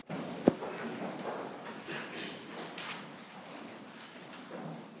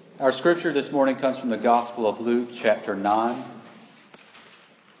Our scripture this morning comes from the Gospel of Luke, chapter 9,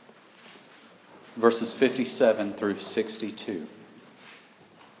 verses 57 through 62.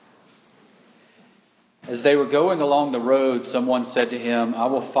 As they were going along the road, someone said to him, "I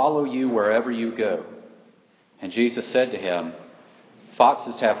will follow you wherever you go." And Jesus said to him,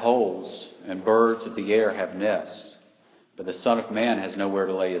 "Foxes have holes, and birds of the air have nests, but the Son of Man has nowhere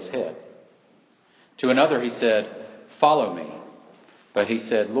to lay his head." To another he said, "Follow me." But he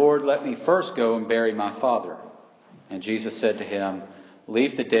said, "Lord, let me first go and bury my father." And Jesus said to him,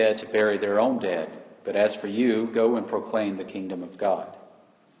 "Leave the dead to bury their own dead, but as for you, go and proclaim the kingdom of God."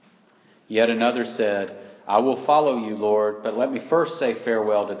 Yet another said, "I will follow you, Lord, but let me first say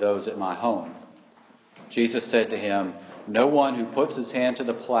farewell to those at my home." Jesus said to him, "No one who puts his hand to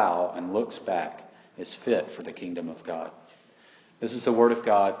the plow and looks back is fit for the kingdom of God." This is the word of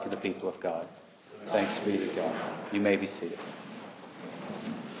God for the people of God. Thanks be to God. You may be seated.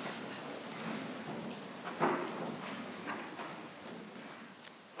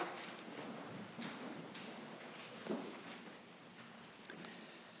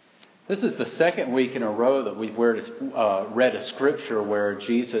 This is the second week in a row that we've read a scripture where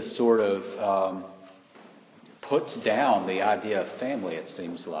Jesus sort of puts down the idea of family, it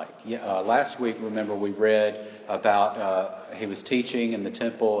seems like. Last week, remember, we read about he was teaching in the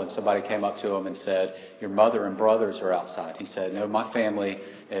temple and somebody came up to him and said, "Your mother and brothers are outside." He said, "No, my family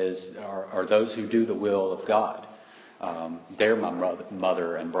are those who do the will of God. They're my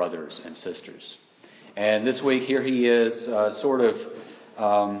mother and brothers and sisters." And this week, here he is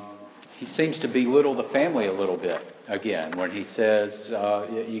he seems to belittle the family a little bit again when he says,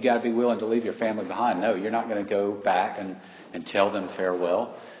 you got to be willing to leave your family behind. No, you're not going to go back and tell them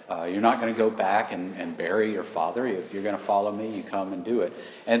farewell. You're not going to go back and bury your father. If you're going to follow me, you come and do it.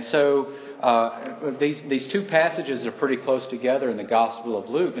 And so these two passages are pretty close together in the Gospel of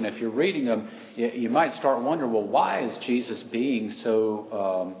Luke. And if you're reading them, you might start wondering, well, why is Jesus being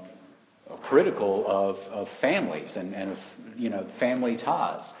so critical of families and of family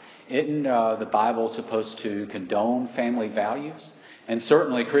ties? Isn't the Bible supposed to condone family values? And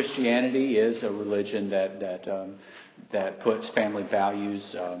certainly Christianity is a religion that puts family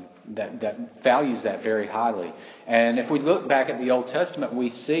values, that values that very highly. And if we look back at the Old Testament, we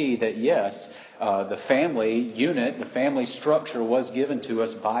see that yes, the family unit, the family structure was given to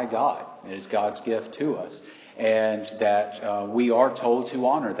us by God. It is God's gift to us. And that we are told to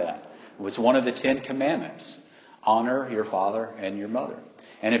honor that. It was one of the 10 commandments. Honor your father and your mother.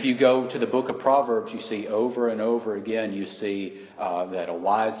 And if you go to the book of Proverbs, you see over and over again, you see that a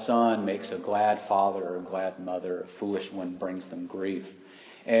wise son makes a glad father or a glad mother. A foolish one brings them grief.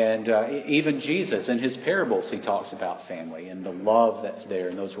 And even Jesus, in his parables, he talks about family and the love that's there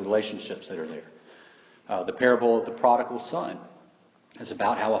and those relationships that are there. The parable of the prodigal son is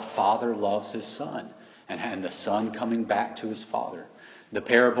about how a father loves his son and the son coming back to his father. The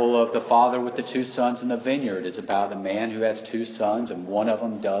parable of the father with the 2 sons in the vineyard is about the man who has 2 sons and one of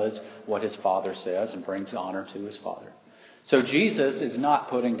them does what his father says and brings honor to his father. So Jesus is not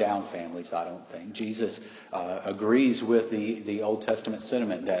putting down families, I don't think. Jesus agrees with the Old Testament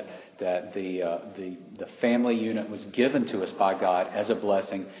sentiment that the family unit was given to us by God as a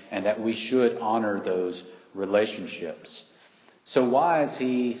blessing and that we should honor those relationships. So why is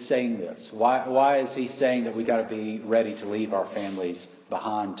he saying this? Why is he saying that we got to be ready to leave our families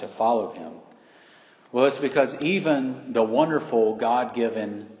behind to follow him? Well, it's because even the wonderful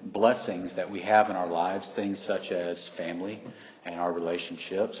God-given blessings that we have in our lives, things such as family and our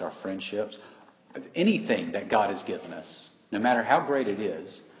relationships, our friendships, anything that God has given us, no matter how great it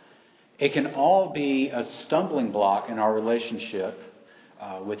is, it can all be a stumbling block in our relationship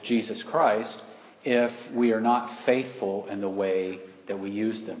with Jesus Christ if we are not faithful in the way that we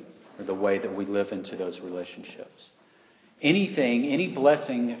use them or the way that we live into those relationships. Any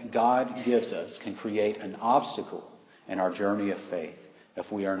blessing God gives us can create an obstacle in our journey of faith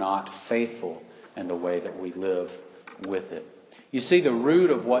if we are not faithful in the way that we live with it. You see, the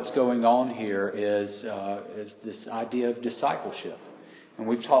root of what's going on here is this idea of discipleship. And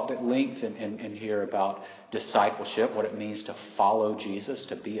we've talked at length in here about discipleship, what it means to follow Jesus,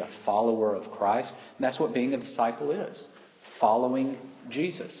 to be a follower of Christ. And that's what being a disciple is, following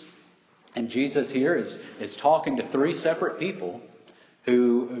Jesus. And Jesus here is talking to 3 separate people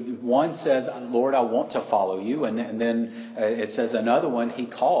who one says, "Lord, I want to follow you." And then it says another one, he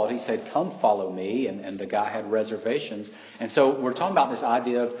called. He said, "Come follow me." And the guy had reservations. And so we're talking about this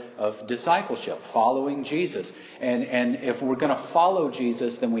idea of discipleship, following Jesus. And if we're going to follow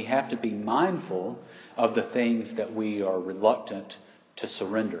Jesus, then we have to be mindful of the things that we are reluctant to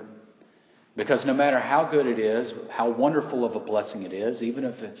surrender. Because no matter how good it is, how wonderful of a blessing it is, even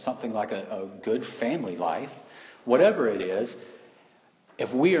if it's something like a good family life, whatever it is,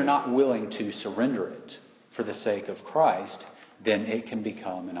 if we are not willing to surrender it for the sake of Christ, then it can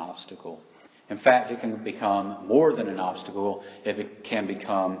become an obstacle. In fact, it can become more than an obstacle. It can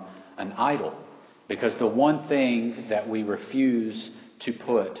become an idol. Because the one thing that we refuse to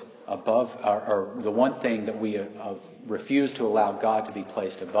put above, or the one thing that we refuse to allow God to be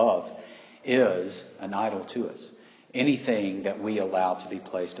placed above, is an idol to us. Anything that we allow to be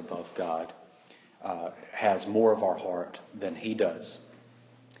placed above God has more of our heart than He does.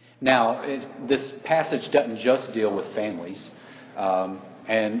 Now, this passage doesn't just deal with families.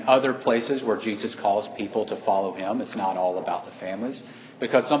 And other places where Jesus calls people to follow Him, it's not all about the families.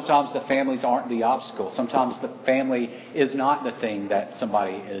 Because sometimes the families aren't the obstacle. Sometimes the family is not the thing that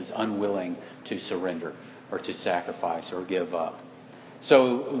somebody is unwilling to surrender or to sacrifice or give up.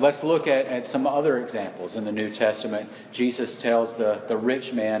 So let's look at some other examples. In the New Testament, Jesus tells the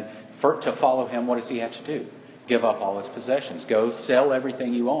rich man to follow Him. What does he have to do? Give up all his possessions. Go sell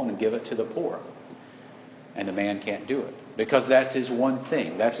everything you own and give it to the poor. And the man can't do it. Because that's his one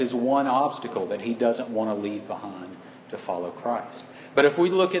thing. That's his one obstacle that he doesn't want to leave behind to follow Christ. But if we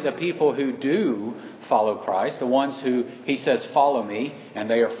look at the people who do follow Christ, the ones who He says, follow me, and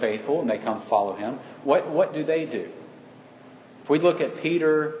they are faithful and they come follow Him, what do they do? If we look at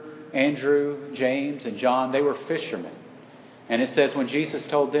Peter, Andrew, James, and John, they were fishermen. And it says when Jesus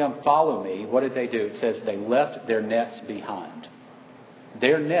told them, follow me, what did they do? It says they left their nets behind.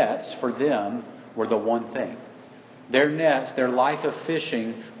 Their nets, for them, were the one thing. Their nets, their life of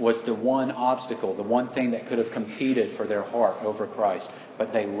fishing was the one obstacle, the one thing that could have competed for their heart over Christ.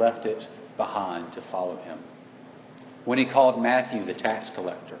 But they left it behind to follow Him. When He called Matthew, the tax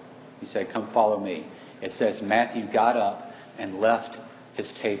collector, He said, come follow me. It says Matthew got up and left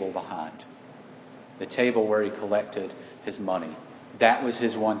his table behind. The table where he collected his money. That was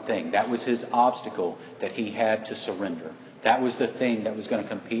his one thing. That was his obstacle that he had to surrender. That was the thing that was going to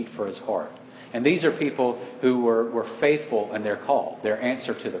compete for his heart. And these are people who were faithful in their call, their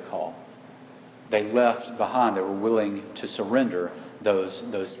answer to the call. They left behind. They were willing to surrender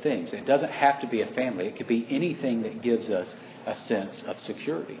those things. It doesn't have to be a family. It could be anything that gives us a sense of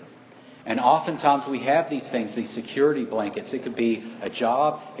security. And oftentimes we have these things, these security blankets. It could be a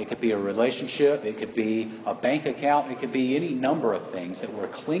job. It could be a relationship. It could be a bank account. It could be any number of things that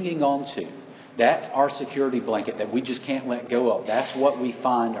we're clinging on to. That's our security blanket that we just can't let go of. That's what we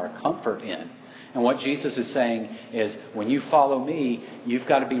find our comfort in. And what Jesus is saying is, when you follow me, you've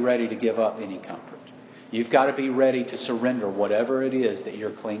got to be ready to give up any comfort. You've got to be ready to surrender whatever it is that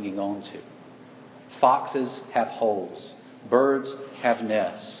you're clinging on to. Foxes have holes. Birds have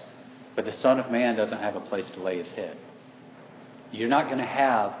nests. But the Son of Man doesn't have a place to lay His head. You're not going to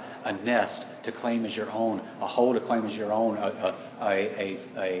have a nest to claim as your own, a hole to claim as your own,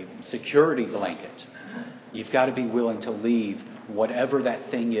 a security blanket. You've got to be willing to leave whatever that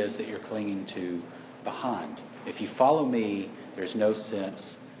thing is that you're clinging to behind. If you follow me, there's no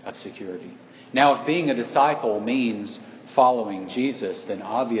sense of security. Now, if being a disciple means following Jesus, then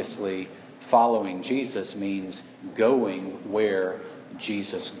obviously following Jesus means going where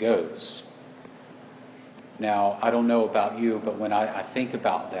Jesus goes. Now, I don't know about you, but when I think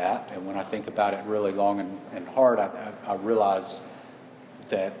about that, and when I think about it really long and hard, I realize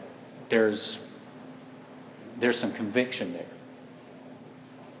that there's some conviction there.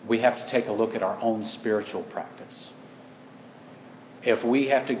 We have to take a look at our own spiritual practice. If we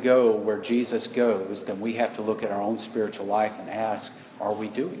have to go where Jesus goes, then we have to look at our own spiritual life and ask, are we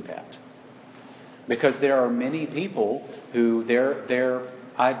doing that? Because there are many people who their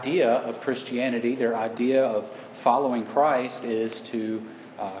idea of Christianity, their idea of following Christ is to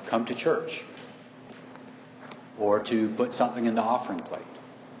come to church. Or to put something in the offering plate.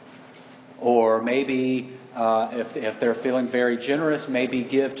 Or maybe, if they're feeling very generous, maybe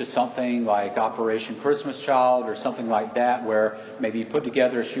give to something like Operation Christmas Child or something like that, where maybe you put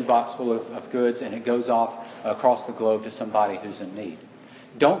together a shoebox full of goods and it goes off across the globe to somebody who's in need.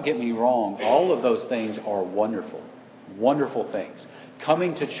 Don't get me wrong. All of those things are wonderful. Wonderful things.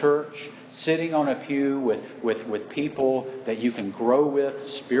 Coming to church, sitting on a pew with people that you can grow with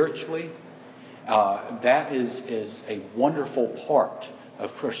spiritually, that is a wonderful part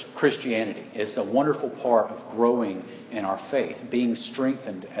of Christianity. It's a wonderful part of growing in our faith, being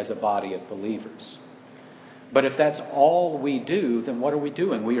strengthened as a body of believers. But if that's all we do, then what are we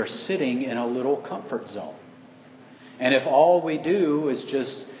doing? We are sitting in a little comfort zone. And if all we do is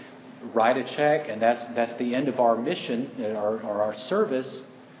just write a check and that's the end of our mission or our service,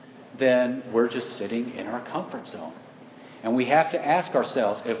 then we're just sitting in our comfort zone. And we have to ask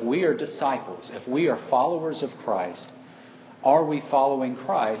ourselves, if we are disciples, if we are followers of Christ, are we following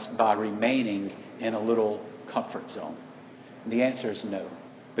Christ by remaining in a little comfort zone? And the answer is no.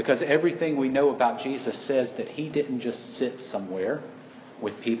 Because everything we know about Jesus says that He didn't just sit somewhere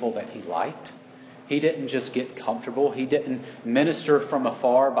with people that He liked. He didn't just get comfortable. He didn't minister from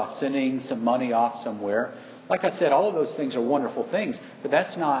afar by sending some money off somewhere. Like I said, all of those things are wonderful things, but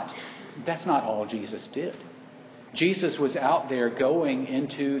that's not all Jesus did. Jesus was out there going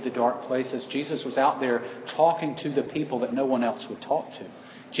into the dark places. Jesus was out there talking to the people that no one else would talk to.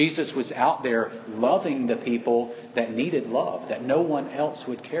 Jesus was out there loving the people that needed love, that no one else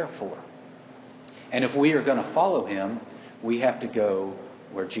would care for. And if we are going to follow Him, we have to go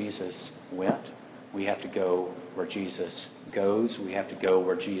where Jesus went. We have to go where Jesus goes. We have to go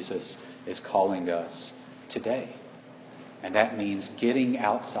where Jesus is calling us today. And that means getting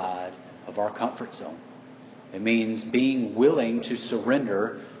outside of our comfort zone. It means being willing to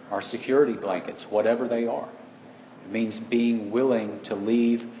surrender our security blankets, whatever they are. It means being willing to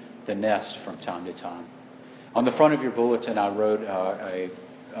leave the nest from time to time. On the front of your bulletin, I wrote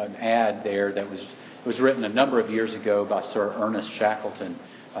an ad there that was written a number of years ago by Sir Ernest Shackleton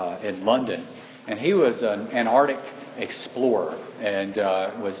in London. And he was an Antarctic explorer and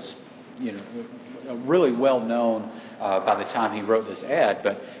was, really well known by the time he wrote this ad.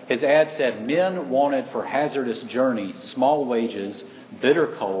 But his ad said, "Men wanted for hazardous journeys small wages,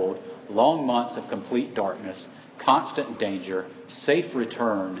 bitter cold, long months of complete darkness, constant danger, safe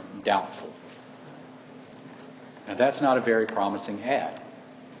return doubtful." Now that's not a very promising ad.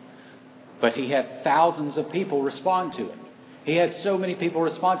 But he had thousands of people respond to it. He had so many people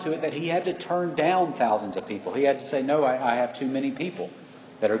respond to it that he had to turn down thousands of people. He had to say, "No, I have too many people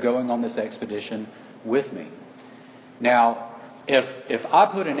that are going on this expedition with me." Now, if I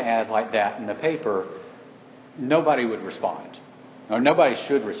put an ad like that in the paper, nobody would respond. Or nobody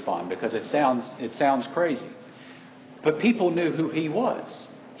should respond because it sounds crazy. But people knew who he was.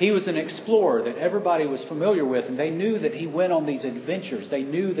 He was an explorer that everybody was familiar with, and they knew that he went on these adventures. They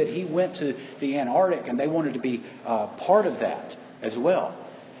knew that he went to the Antarctic, and they wanted to be part of that as well.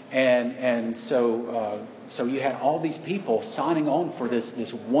 And so you had all these people signing on for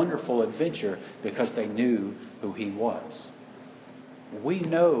this wonderful adventure because they knew who he was. We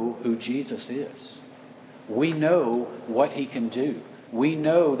know who Jesus is. We know what he can do. We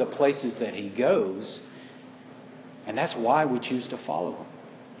know the places that he goes, and that's why we choose to follow him.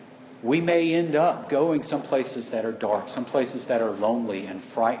 We may end up going some places that are dark, some places that are lonely and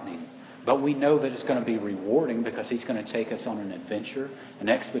frightening. But we know that it's going to be rewarding because he's going to take us on an adventure, an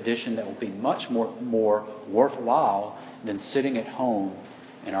expedition that will be much more worthwhile than sitting at home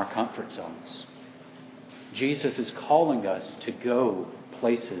in our comfort zones. Jesus is calling us to go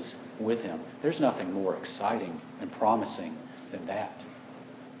places with him. There's nothing more exciting and promising than that.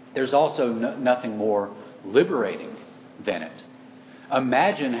 There's also nothing more liberating than it.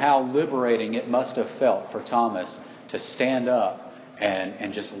 Imagine how liberating it must have felt for Thomas to stand up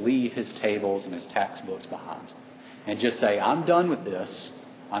and just leave his tables and his tax books behind. And just say, "I'm done with this.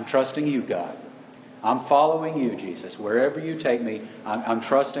 I'm trusting you, God. I'm following you, Jesus. Wherever you take me, I'm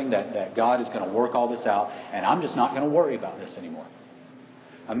trusting that God is going to work all this out, and I'm just not going to worry about this anymore."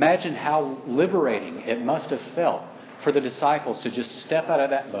 Imagine how liberating it must have felt for the disciples to just step out of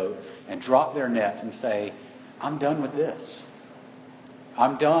that boat and drop their nets and say, "I'm done with this.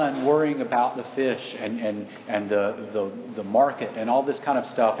 I'm done worrying about the fish and the market and all this kind of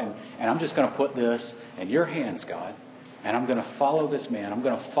stuff. And I'm just going to put this in your hands, God. And I'm going to follow this man. I'm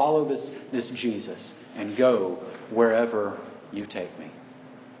going to follow this Jesus and go wherever you take me."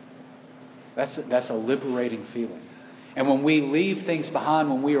 That's a liberating feeling. And when we leave things behind,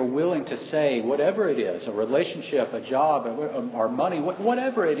 when we are willing to say whatever it is, a relationship, a job, our money,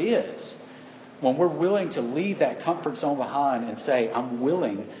 whatever it is, when we're willing to leave that comfort zone behind and say, "I'm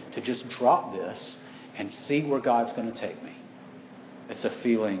willing to just drop this and see where God's going to take me," it's a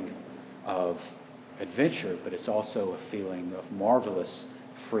feeling of adventure, but it's also a feeling of marvelous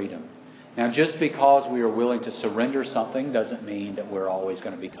freedom. Now, just because we are willing to surrender something doesn't mean that we're always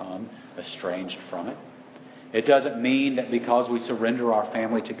going to become estranged from it. It doesn't mean that because we surrender our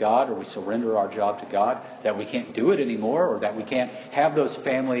family to God or we surrender our job to God that we can't do it anymore or that we can't have those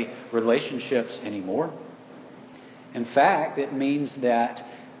family relationships anymore. In fact, it means that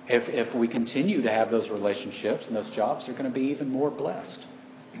if we continue to have those relationships and those jobs, they're going to be even more blessed.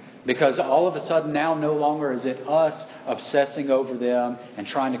 Because all of a sudden now no longer is it us obsessing over them and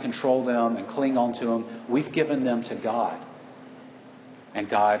trying to control them and cling on to them. We've given them to God. And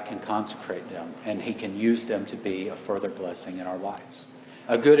God can consecrate them, and he can use them to be a further blessing in our lives.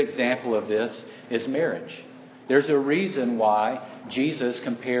 A good example of this is marriage. There's a reason why Jesus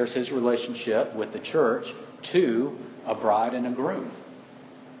compares his relationship with the church to a bride and a groom.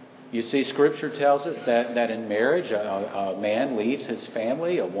 You see, Scripture tells us that in marriage, a man leaves his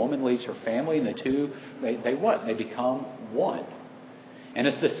family, a woman leaves her family, and the two, they what? They become one. And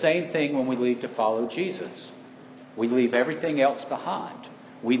it's the same thing when we leave to follow Jesus. We leave everything else behind.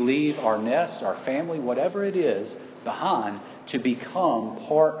 We leave our nest, our family, whatever it is, behind to become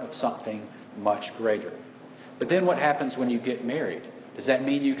part of something much greater. But then what happens when you get married? Does that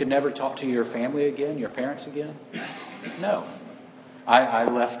mean you can never talk to your family again, your parents again? No. I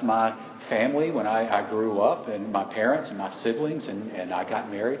left my family when I grew up, and my parents and my siblings, and I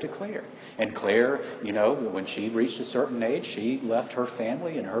got married to Claire. And Claire, when she reached a certain age, she left her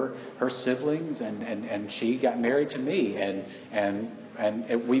family and her siblings, and she got married to me,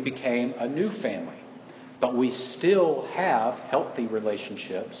 and we became a new family. But we still have healthy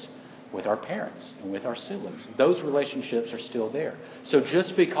relationships with our parents and with our siblings. Those relationships are still there. So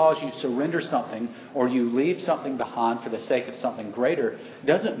just because you surrender something or you leave something behind for the sake of something greater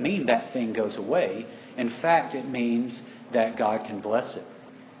doesn't mean that thing goes away. In fact, it means that God can bless it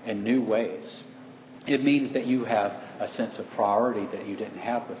in new ways. It means that you have a sense of priority that you didn't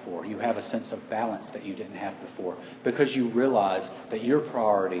have before. You have a sense of balance that you didn't have before, because you realize that your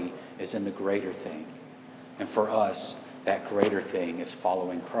priority is in the greater thing. And for us, that greater thing is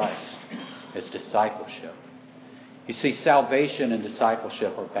following Christ. It's discipleship. You see, salvation and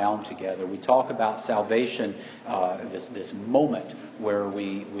discipleship are bound together. We talk about salvation, this moment where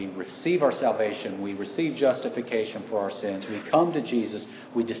we receive our salvation, we receive justification for our sins, we come to Jesus,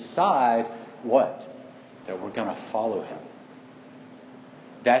 we decide what? That we're going to follow Him.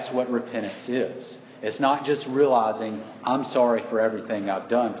 That's what repentance is. It's not just realizing, I'm sorry for everything I've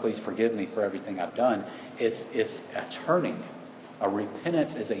done, please forgive me for everything I've done. It's a turning. A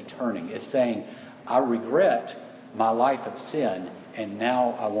repentance is a turning. It's saying, I regret my life of sin, and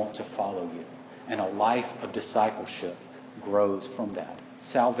now I want to follow you. And a life of discipleship grows from that.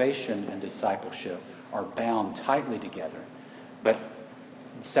 Salvation and discipleship are bound tightly together. But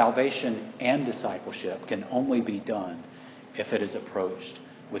salvation and discipleship can only be done if it is approached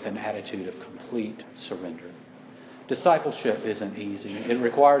with an attitude of complete surrender. Discipleship isn't easy. It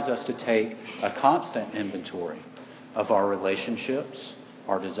requires us to take a constant inventory of our relationships,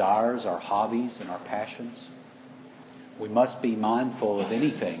 our desires, our hobbies, and our passions. We must be mindful of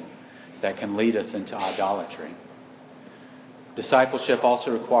anything that can lead us into idolatry. Discipleship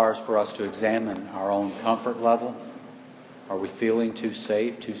also requires for us to examine our own comfort level. Are we feeling too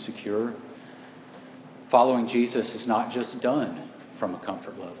safe, too secure? Following Jesus is not just done from a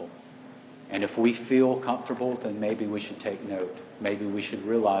comfort level. And if we feel comfortable, then maybe we should take note. Maybe we should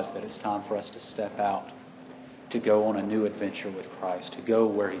realize that it's time for us to step out, to go on a new adventure with Christ, to go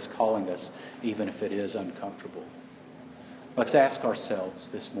where He's calling us, even if it is uncomfortable. Let's ask ourselves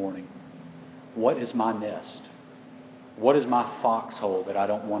this morning, what is my nest? What is my foxhole that I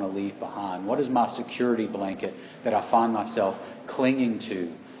don't want to leave behind? What is my security blanket that I find myself clinging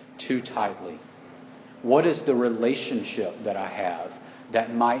to too tightly? What is the relationship that I have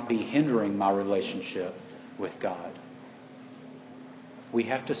that might be hindering my relationship with God? We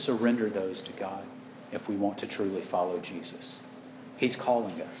have to surrender those to God if we want to truly follow Jesus. He's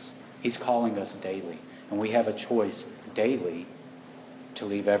calling us. He's calling us daily. And we have a choice daily to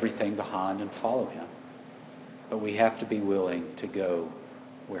leave everything behind and follow Him. But we have to be willing to go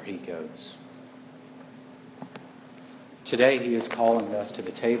where He goes. Today He is calling us to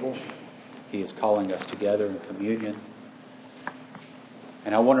the table. He is calling us together in communion.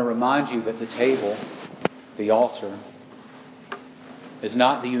 And I want to remind you that the table, the altar, is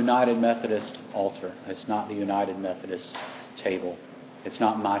not the United Methodist altar. It's not the United Methodist table. It's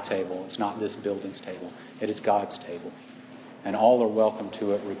not my table. It's not this building's table. It is God's table. And all are welcome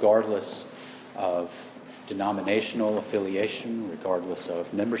to it regardless of denominational affiliation, regardless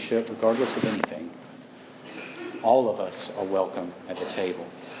of membership, regardless of anything. All of us are welcome at the table.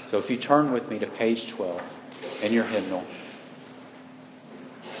 So if you turn with me to page 12 in your hymnal.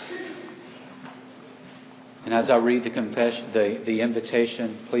 And as I read the confession, the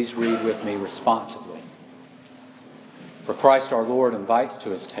invitation, please read with me responsively. For Christ our Lord invites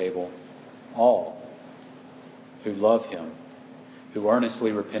to His table all who love Him, who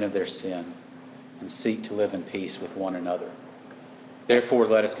earnestly repent of their sin, and seek to live in peace with one another. Therefore,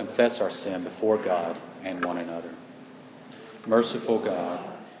 let us confess our sin before God and one another. Merciful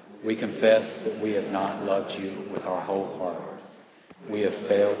God, we confess that we have not loved You with our whole heart. We have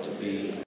failed to be